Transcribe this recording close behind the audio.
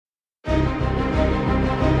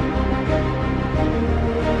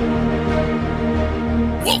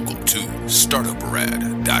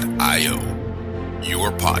startuprad.io,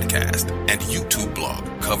 your podcast and YouTube blog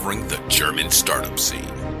covering the German startup scene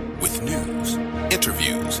with news,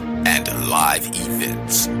 interviews, and live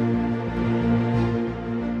events.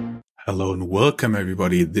 Hello and welcome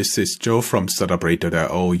everybody. This is Joe from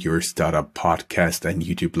startuprad.io, your startup podcast and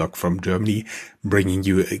YouTube blog from Germany, bringing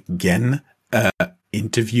you again an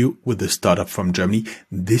interview with a startup from Germany.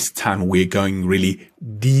 This time we're going really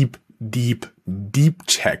deep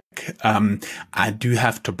check. I do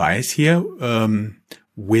have Tobias here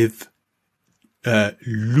with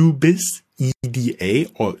LUBIS EDA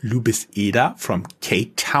or LUBIS EDA from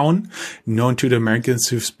Cape Town, known to the Americans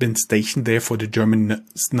who've been stationed there for the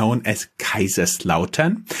Germans known as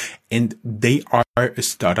Kaiserslautern. And they are a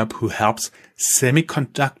startup who helps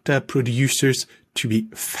semiconductor producers to be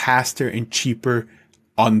faster and cheaper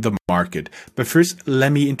on the market. But first,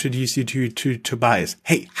 let me introduce you to Tobias.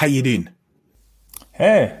 Hey, how you doing?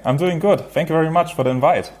 Hey, I'm doing good. Thank you very much for the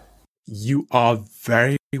invite. You are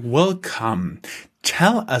very welcome.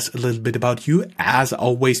 Tell us a little bit about you. As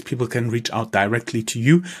always, people can reach out directly to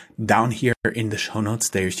you. Down here in the show notes,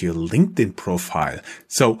 there's your LinkedIn profile.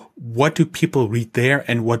 So what do people read there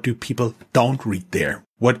and what do people don't read there?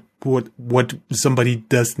 What somebody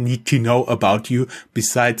does need to know about you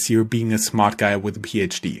besides you being a smart guy with a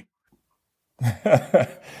PhD?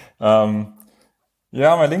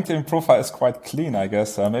 Yeah, my LinkedIn profile is quite clean, I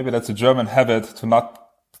guess. Maybe that's a German habit to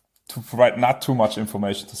provide not too much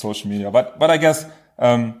information to social media. But I guess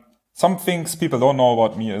some things people don't know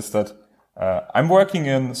about me is that I'm working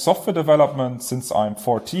in software development since I'm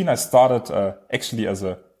 14. I started actually as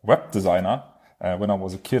a web designer. When I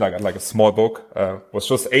was a kid, I got like a small book, was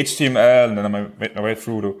just HTML, and then I made my way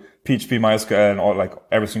through to PHP, MySQL, and all like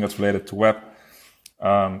everything that's related to web.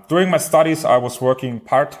 During my studies, I was working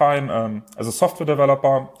part-time as a software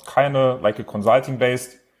developer, kind of like a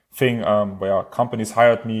consulting-based thing, where companies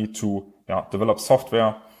hired me to develop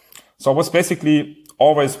software. So I was basically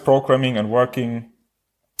always programming and working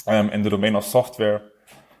in the domain of software.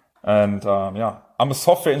 And I'm a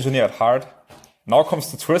software engineer at heart. Now comes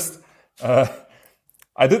the twist.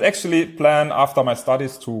 I did actually plan after my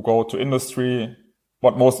studies to go to industry,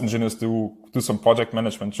 what most engineers do some project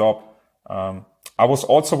management job. I was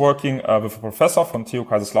also working with a professor from TU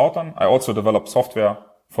Kaiserslautern. I also developed software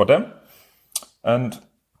for them. And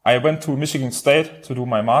I went to Michigan State to do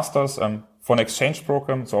my master's for an exchange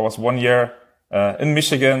program. So I was 1 year in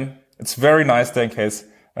Michigan. It's very nice there in case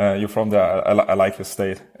you're from there. I like your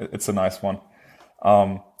state. It's a nice one.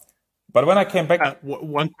 But when I came back...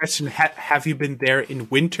 one question, have you been there in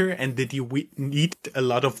winter and did you need a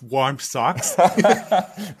lot of warm socks?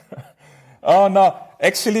 Oh, no.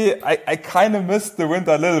 Actually, I kind of missed the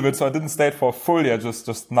winter a little bit, so I didn't stay for a full year,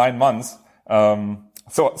 just 9 months.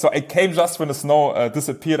 So I came just when the snow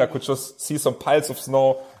disappeared. I could just see some piles of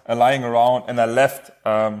snow lying around, and I left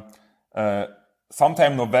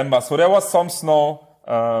sometime November. So there was some snow,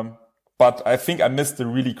 but I think I missed the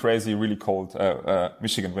really crazy, really cold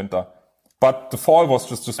Michigan winter. But the fall was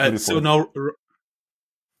just beautiful.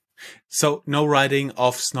 So no riding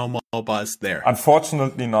of snowmobiles there?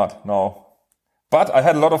 Unfortunately not, no. But I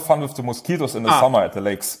had a lot of fun with the mosquitoes in the summer at the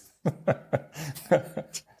lakes.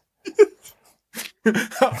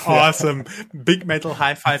 Awesome. Big metal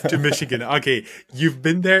high five to Michigan. Okay, you've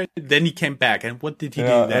been there, then you came back. And what did you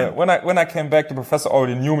do then? When I came back, the professor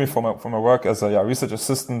already knew me from my work as a research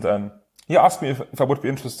assistant. And he asked me if I would be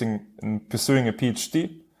interested in pursuing a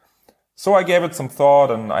PhD. So I gave it some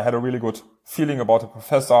thought and I had a really good feeling about the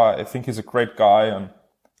professor. I think he's a great guy and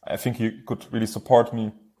I think he could really support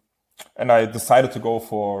me. And I decided to go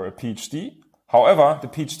for a PhD. However, the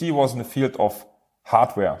PhD was in the field of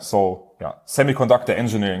hardware. So semiconductor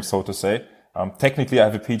engineering, so to say. Technically, I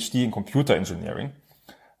have a PhD in computer engineering.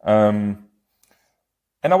 And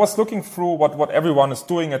I was looking through what everyone is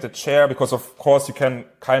doing at the chair, because of course you can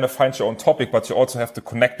kind of find your own topic, but you also have to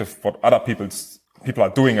connect with what other people are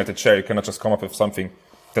doing at the chair. You cannot just come up with something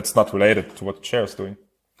that's not related to what the chair is doing.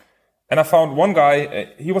 And I found one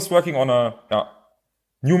guy, he was working on a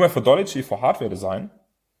new methodology for hardware design.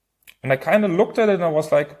 And I kind of looked at it and I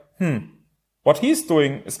was like, what he's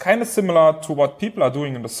doing is kind of similar to what people are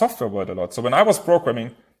doing in the software world a lot. So when I was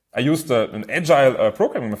programming, I used an agile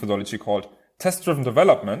programming methodology called test-driven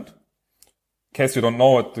development. In case you don't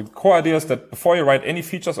know it, the core idea is that before you write any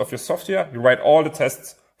features of your software, you write all the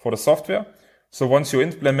tests for the software. So once you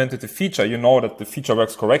implemented the feature, you know that the feature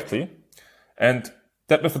works correctly. And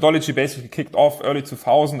that methodology basically kicked off early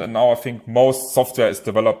 2000, and now I think most software is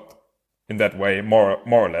developed in that way, more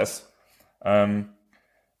or less. And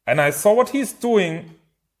I saw what he's doing,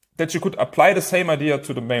 that you could apply the same idea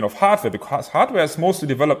to the domain of hardware, because hardware is mostly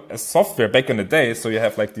developed as software back in the day. So you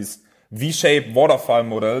have like these V-shaped waterfall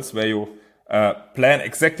models where you plan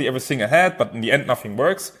exactly everything ahead, but in the end nothing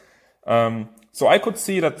works. So I could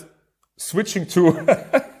see that switching to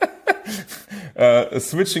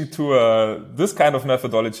this kind of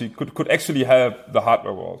methodology could actually help the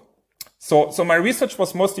hardware world. So my research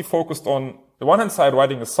was mostly focused on the one hand side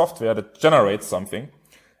writing a software that generates something,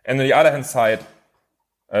 and on the other hand side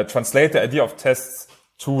translate the idea of tests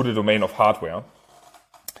to the domain of hardware.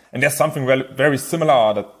 And there's something very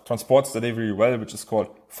similar that transports the data very well, which is called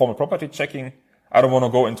formal property checking. I don't want to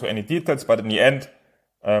go into any details, but in the end,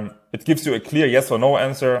 it gives you a clear yes or no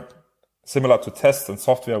answer, similar to tests in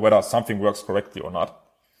software, whether something works correctly or not.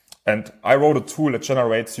 And I wrote a tool that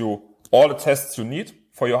generates you all the tests you need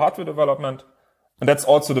for your hardware development. And that's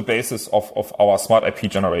also the basis of our smart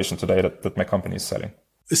IP generation today that my company is selling.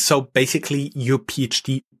 So basically your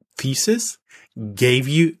PhD thesis gave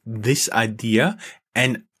you this idea,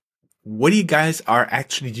 and what you guys are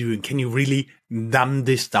actually doing, can you really dumb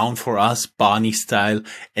this down for us, Barney style,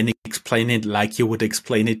 and explain it like you would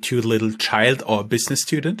explain it to a little child or a business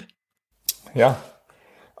student? Yeah.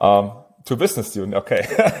 To a business student. Okay.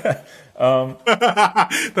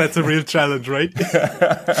 That's a real challenge, right?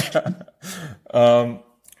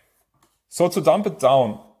 So to dump it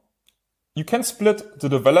down, you can split the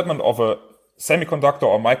development of a semiconductor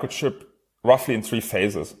or microchip roughly in 3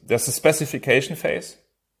 phases. There's the specification phase,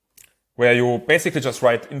 where you basically just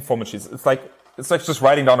write info sheets. It's like just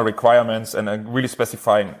writing down the requirements and really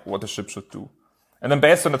specifying what the chip should do. And then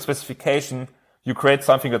based on that specification, you create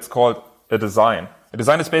something that's called a design. A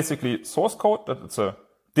design is basically source code, that it's a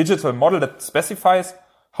digital model that specifies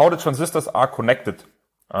how the transistors are connected,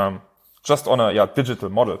 just on a digital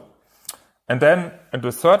model. And then in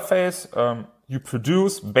the third phase, you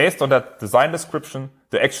produce, based on that design description,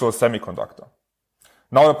 the actual semiconductor.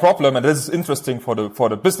 Now the problem, and this is interesting for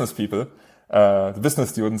the business people, the business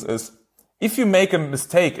students, is if you make a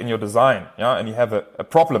mistake in your design, and you have a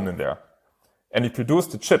problem in there, and you produce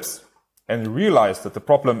the chips, and you realize that the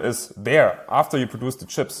problem is there after you produce the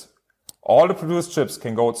chips, all the produced chips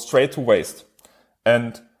can go straight to waste.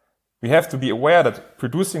 And we have to be aware that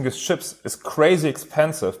producing these chips is crazy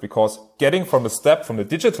expensive, because getting from the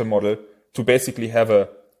digital model to basically have a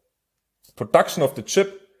production of the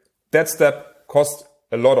chip, that step costs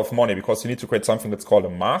a lot of money, because you need to create something that's called a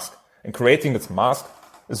mask, and creating this mask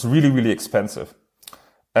is really, really expensive.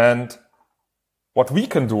 And what we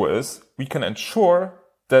can do is we can ensure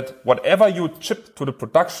that whatever you chip to the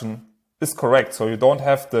production is correct. So you don't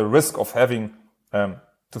have the risk of having to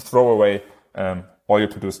throw away all your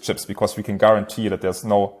produced chips, because we can guarantee that there's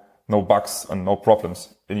no bugs and no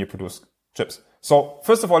problems in your produced chips. So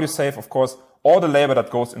first of all, you save, of course, all the labor that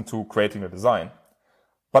goes into creating the design.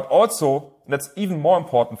 But also, that's even more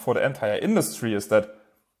important for the entire industry, is that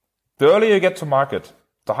the earlier you get to market,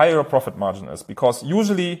 the higher your profit margin is, because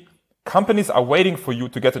usually companies are waiting for you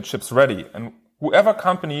to get the chips ready. And whoever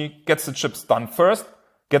company gets the chips done first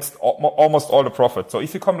gets almost all the profit. So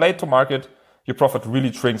if you come late to market, your profit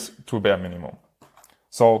really shrinks to a bare minimum.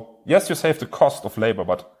 So yes, you save the cost of labor,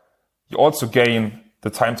 but you also gain the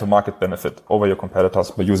time to market benefit over your competitors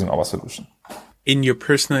by using our solution. In your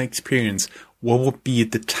personal experience, what would be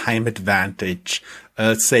the time advantage?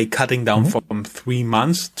 Say cutting down from 3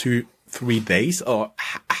 months to 3 days, or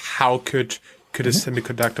how could a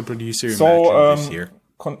semiconductor producer imagine this here?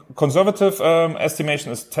 Conservative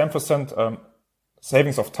estimation is 10%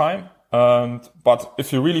 savings of time. But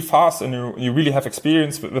if you're really fast and you really have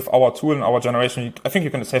experience with our tool and our generation, I think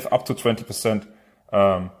you can save up to 20%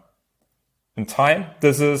 in time.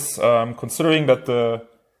 This is considering that the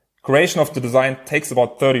creation of the design takes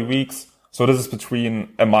about 30 weeks. So this is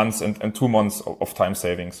between a month and 2 months of time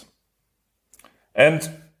savings. And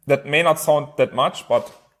that may not sound that much,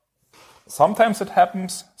 but sometimes it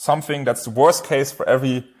happens. Something that's the worst case for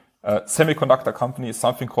every semiconductor company is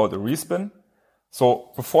something called a respin.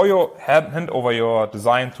 So before you hand over your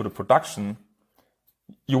design to the production,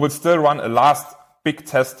 you will still run a last big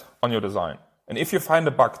test on your design. And if you find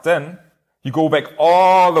a bug, then you go back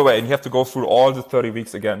all the way and you have to go through all the 30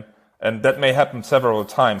 weeks again. And that may happen several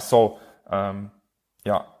times. So,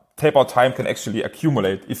 tape out time can actually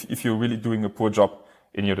accumulate if you're really doing a poor job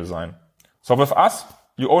in your design. So with us,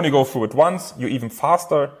 you only go through it once, you're even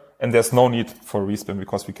faster, and there's no need for a respin,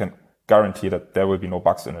 because we can guarantee that there will be no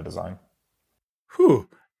bugs in the design. Whew,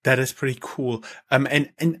 that is pretty cool.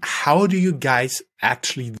 And how do you guys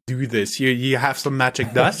actually do this? You have some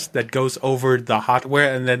magic dust that goes over the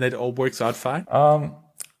hardware, and then it all works out fine?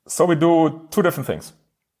 So we do 2 different things.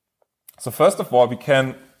 So first of all, we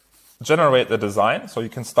can generate a design. So you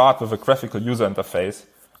can start with a graphical user interface,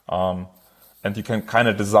 and you can kind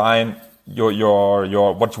of design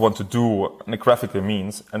your what you want to do in a graphical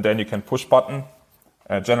means, and then you can push button,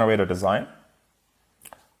 generate a design.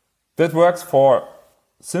 That works for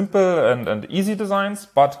simple and easy designs,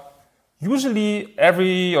 but usually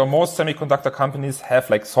every or most semiconductor companies have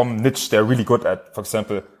like some niche they're really good at. For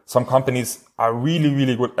example, some companies are really,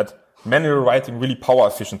 really good at manual writing really power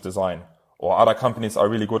efficient design, or other companies are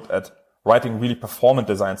really good at writing really performant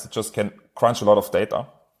designs that just can crunch a lot of data.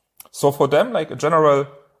 So for them, like a general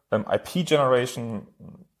IP generation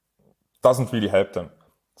doesn't really help them.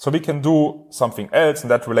 So we can do something else,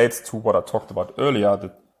 and that relates to what I talked about earlier,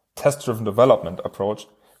 the test-driven development approach.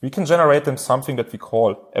 We can generate them something that we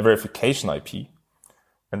call a verification IP.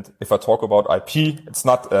 And if I talk about IP, it's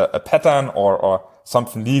not a pattern or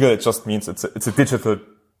something legal. It just means it's a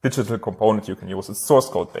digital component you can use. It's source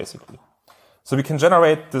code, basically. So we can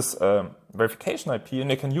generate this verification IP,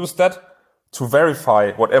 and you can use that to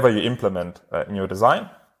verify whatever you implement in your design.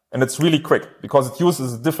 And it's really quick because it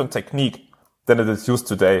uses a different technique than it is used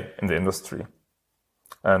today in the industry.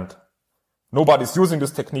 And nobody's using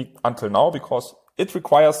this technique until now because it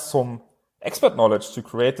requires some expert knowledge to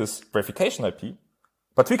create this verification IP.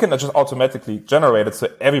 But we can just automatically generate it so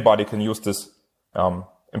everybody can use this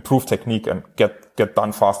improved technique and get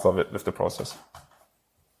done faster with the process.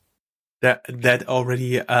 That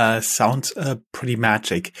already sounds pretty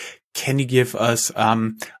magic. Can you give us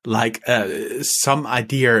some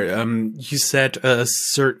idea? You said a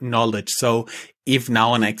certain knowledge. So if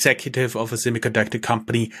now an executive of a semiconductor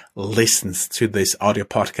company listens to this audio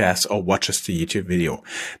podcast or watches the YouTube video,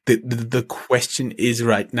 the question is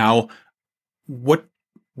right now, what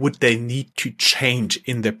would they need to change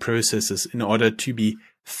in their processes in order to be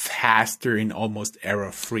faster and almost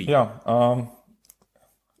error-free? Yeah.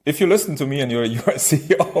 If you listen to me and you're a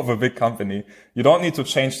CEO of a big company, you don't need to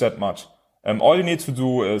change that much. All you need to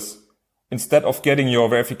do is, instead of getting your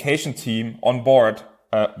verification team on board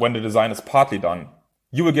when the design is partly done,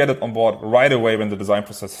 you will get it on board right away when the design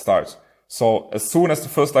process starts. So as soon as the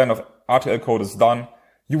first line of RTL code is done,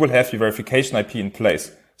 you will have your verification IP in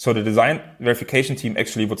place. So the design verification team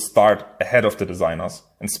actually would start ahead of the designers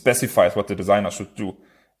and specifies what the designer should do.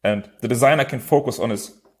 And the designer can focus on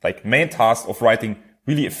his main task of writing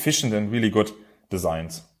really efficient and really good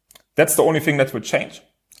designs. That's the only thing that will change.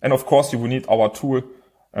 And of course, you will need our tool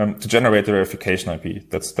to generate the verification IP.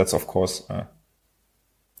 That's of course,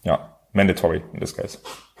 mandatory in this case.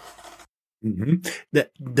 Mm-hmm.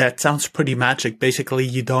 That sounds pretty magic. Basically,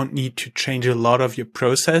 you don't need to change a lot of your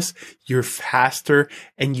process. You're faster,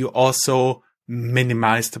 and you also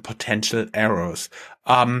minimize the potential errors.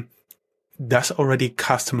 Does already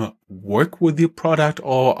customer work with your product,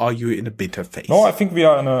 or are you in a beta phase? No, I think we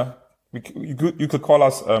are you could call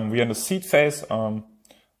us, we are in the seed phase.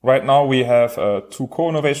 Right now we have 2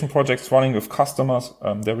 co-innovation projects running with customers.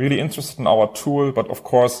 They're really interested in our tool, but of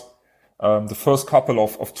course, the first couple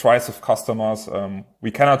of tries with customers, we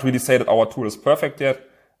cannot really say that our tool is perfect yet.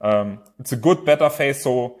 It's a good beta phase.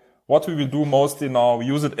 So what we will do mostly now, we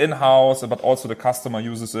use it in-house, but also the customer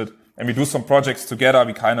uses it, and we do some projects together.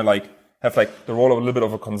 We kind of have the role of a little bit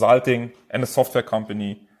of a consulting and a software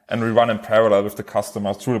company, and we run in parallel with the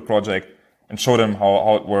customers through the project and show them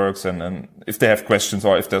how it works. And if they have questions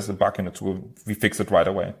or if there's a bug in the tool, we fix it right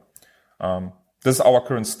away. This is our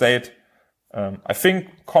current state. I think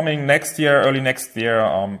coming next year, early next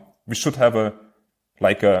year, we should have a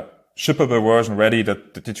shippable version ready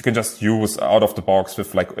that you can just use out of the box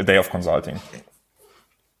with a day of consulting.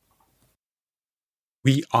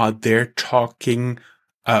 We are there talking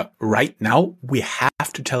right now. We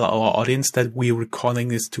have to tell our audience that we're recording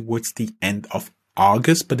this towards the end of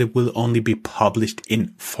August, but it will only be published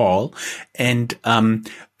in fall. And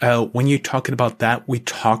when you're talking about that, we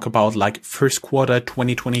talk about first quarter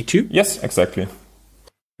 2022. Yes, exactly.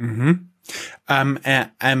 Mm-hmm.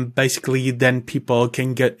 And basically, then people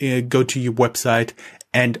can go to your website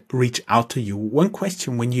and reach out to you. One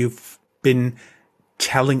question: when you've been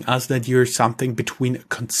telling us that you're something between a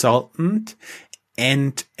consultant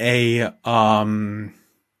and a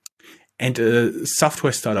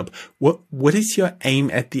software startup, what is your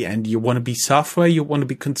aim at the end? You want to be software? You want to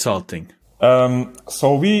be consulting?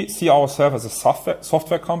 So we see ourselves as a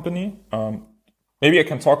software company. Maybe I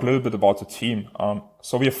can talk a little bit about the team.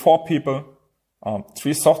 So we have 4 people,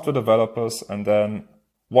 3 software developers, and then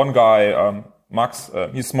one guy, Max.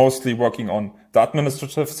 He's mostly working on the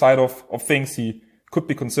administrative side of things. He could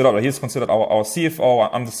be considered, or he's considered our CFO.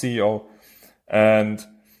 I'm the CEO. And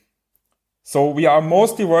so we are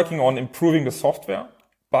mostly working on improving the software,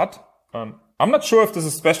 but I'm not sure if this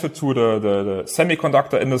is special to the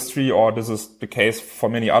semiconductor industry or this is the case for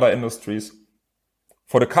many other industries.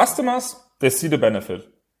 For the customers, they see the benefit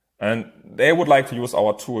and they would like to use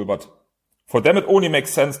our tool, but for them, it only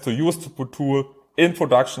makes sense to use the tool in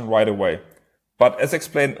production right away. But as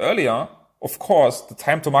explained earlier, of course, the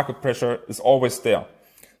time to market pressure is always there.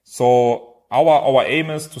 So our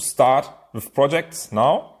aim is to start with projects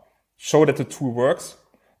now, show that the tool works.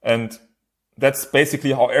 And that's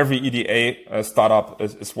basically how every EDA startup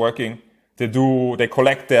is working. They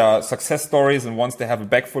collect their success stories. And once they have a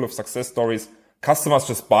bag full of success stories, customers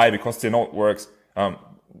just buy because they know it works.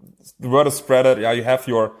 The word is spread. Yeah, you have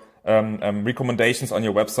your recommendations on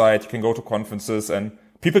your website. You can go to conferences and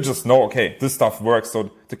people just know, okay, this stuff works.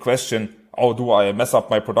 So the question, oh, do I mess up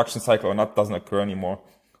my production cycle or not, doesn't occur anymore.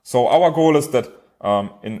 So our goal is that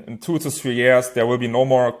in 2 to 3 years, there will be no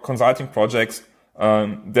more consulting projects.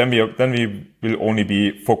 Then we will only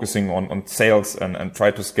be focusing on sales and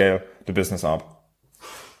try to scale the business up.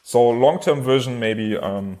 So long-term vision, maybe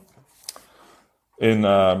in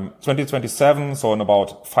 2027, so in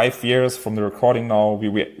about 5 years from the recording now, we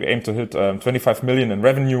aim to hit 25 million in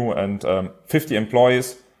revenue and 50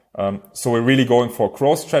 employees. So we're really going for a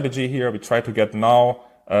growth strategy here. We try to get now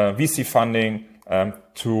VC funding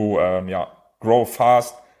to grow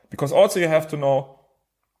fast, because also you have to know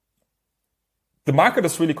the market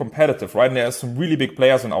is really competitive, right? And there are some really big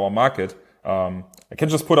players in our market. I can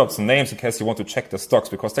just put up some names in case you want to check the stocks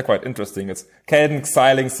because they're quite interesting. It's Cadence,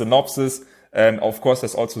 Xilinx, Synopsys, and of course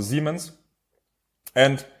there's also Siemens.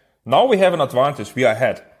 And now we have an advantage. We are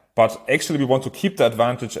ahead, but actually we want to keep the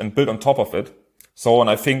advantage and build on top of it. So, and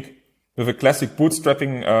I think with a classic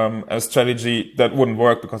bootstrapping strategy, that wouldn't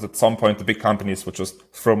work because at some point the big companies would just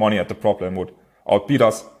throw money at the problem, would outbeat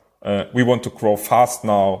us. We want to grow fast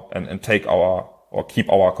now and take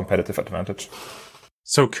keep our competitive advantage.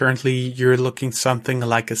 So currently you're looking something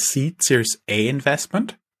like a seed Series A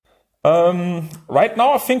investment? Right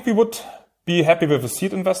now, I think we would be happy with a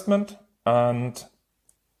seed investment. And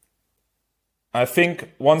I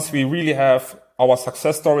think once we really have our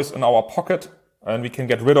success stories in our pocket and we can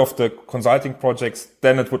get rid of the consulting projects,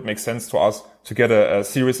 then it would make sense to us to get a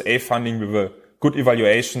Series A funding with a good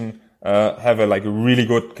evaluation, have a really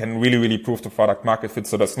good, can really prove the product market fit.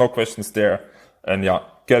 So there's no questions there. And yeah,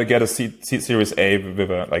 get a Series A with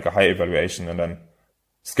a high evaluation and then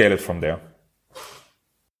scale it from there.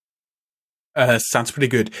 Sounds pretty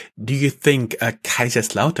good. Do you think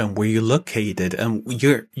Kaiserslautern, where you're located,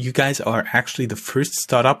 you guys are actually the first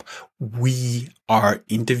startup we are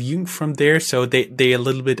interviewing from there, so they're a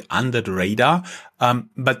little bit under the radar.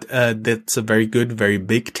 But that's a very good, very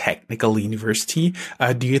big technical university.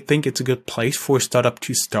 Do you think it's a good place for a startup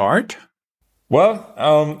to start?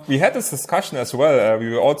 Well, we had this discussion as well. We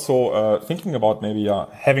were also thinking about maybe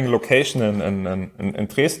having a location in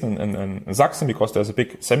Dresden and in Sachsen, because there's a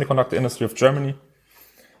big semiconductor industry of Germany.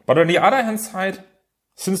 But on the other hand side,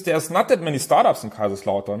 since there's not that many startups in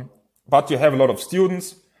Kaiserslautern, but you have a lot of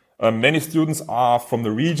students, many students are from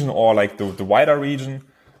the region or the wider region.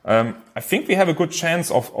 I think we have a good chance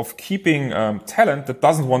of keeping talent that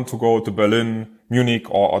doesn't want to go to Berlin, Munich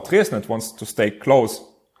or Dresden. It wants to stay close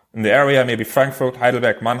in the area, maybe Frankfurt,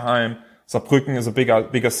 Heidelberg, Mannheim, Saarbrücken is a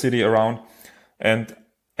bigger city around. And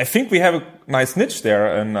I think we have a nice niche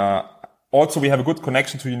there. And also we have a good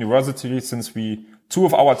connection to university, since two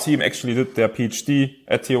of our team actually did their PhD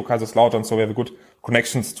at TU Kaiserslautern. So we have a good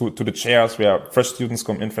connections to the chairs where fresh students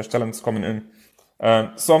come in, fresh talents coming in.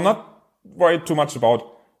 So I'm not worried too much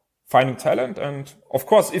about finding talent. And of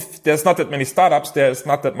course, if there's not that many startups, there's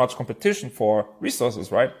not that much competition for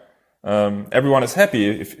resources, right? Everyone is happy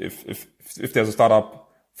if there's a startup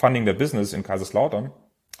funding their business in Kaiserslautern.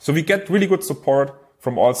 So we get really good support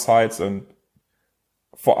from all sides. And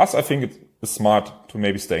for us, I think it is smart to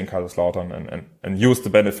maybe stay in Kaiserslautern and use the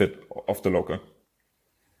benefit of the local.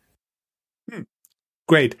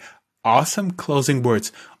 Great. Awesome closing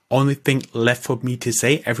words. Only thing left for me to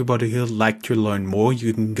say, everybody who would like to learn more,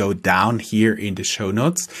 you can go down here in the show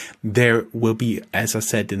notes. There will be, as I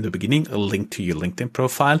said in the beginning, a link to your LinkedIn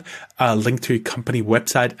profile, a link to your company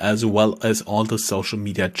website, as well as all the social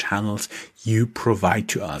media channels you provide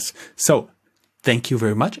to us. So thank you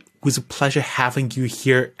very much. It was a pleasure having you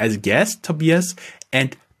here as a guest, Tobias,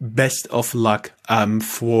 and best of luck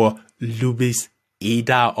for LUBIS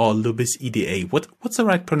EDA or LUBIS EDA. What's the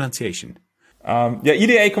right pronunciation?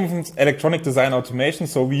 EDA comes from electronic design automation.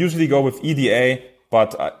 So we usually go with EDA,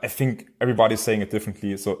 but I think everybody's saying it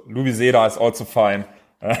differently. So LUBIS EDA is also fine.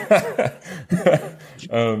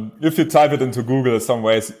 If you type it into Google in some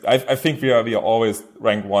ways, I think we are always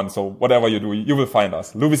ranked 1. So whatever you do, you will find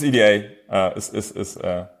us. LUBIS EDA is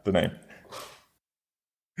the name.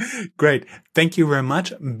 Great. Thank you very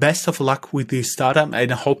much. Best of luck with the startup,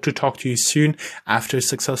 and I hope to talk to you soon after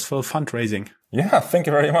successful fundraising. Yeah, thank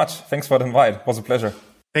you very much. Thanks for the invite. It was a pleasure.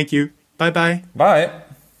 Thank you. Bye-bye. Bye.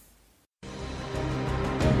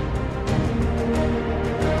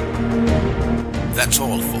 That's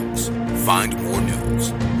all, folks. Find more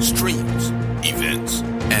news, streams, events,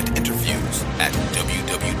 and interviews at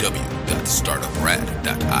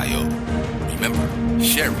www.startuprad.io. Remember,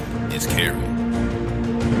 sharing is caring.